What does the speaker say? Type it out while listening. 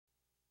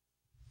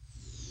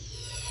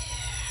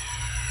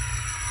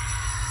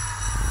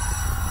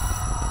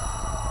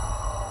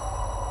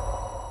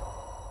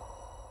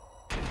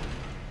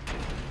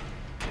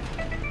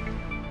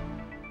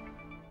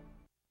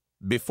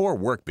Before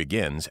work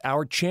begins,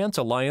 our Chance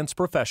Alliance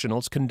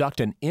professionals conduct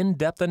an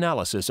in-depth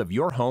analysis of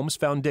your home's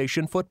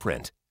foundation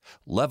footprint.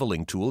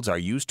 Leveling tools are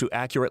used to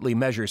accurately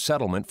measure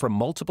settlement from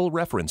multiple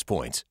reference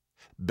points.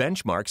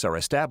 Benchmarks are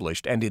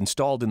established and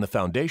installed in the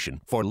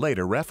foundation for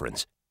later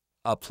reference.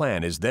 A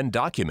plan is then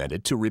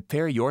documented to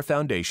repair your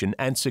foundation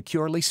and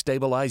securely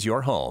stabilize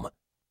your home.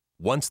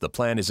 Once the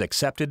plan is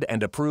accepted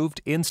and approved,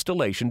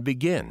 installation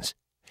begins.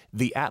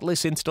 The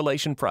ATLAS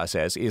installation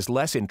process is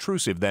less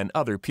intrusive than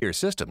other Pier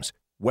systems.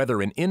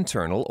 Whether an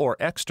internal or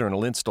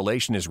external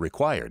installation is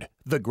required,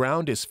 the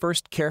ground is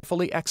first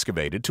carefully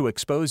excavated to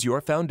expose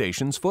your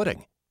foundation's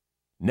footing.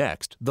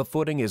 Next, the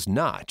footing is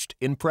notched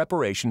in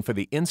preparation for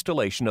the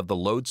installation of the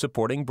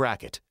load-supporting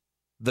bracket.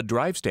 The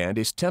drive stand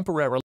is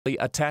temporarily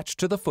attached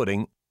to the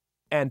footing,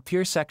 and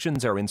pier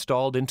sections are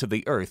installed into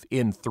the earth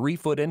in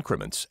 3-foot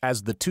increments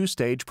as the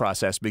two-stage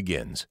process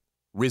begins.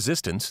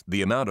 Resistance,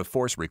 the amount of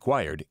force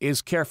required,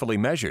 is carefully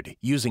measured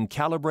using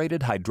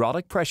calibrated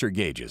hydraulic pressure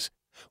gauges.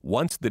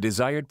 Once the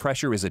desired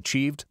pressure is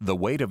achieved, the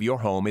weight of your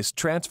home is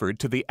transferred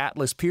to the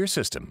ATLAS Pier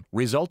System,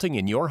 resulting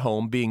in your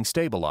home being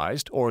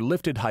stabilized or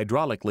lifted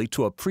hydraulically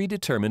to a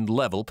predetermined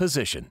level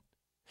position.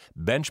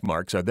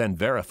 Benchmarks are then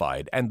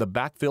verified and the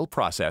backfill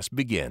process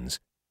begins.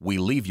 We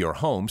leave your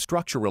home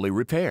structurally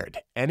repaired.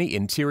 Any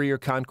interior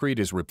concrete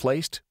is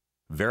replaced,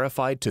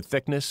 verified to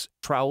thickness,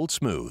 troweled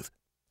smooth,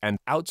 and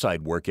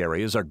outside work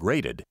areas are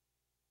graded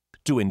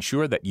to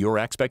ensure that your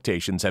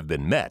expectations have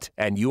been met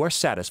and you are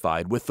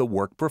satisfied with the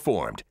work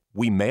performed.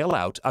 We mail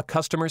out a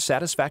customer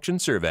satisfaction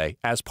survey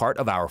as part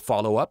of our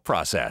follow-up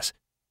process.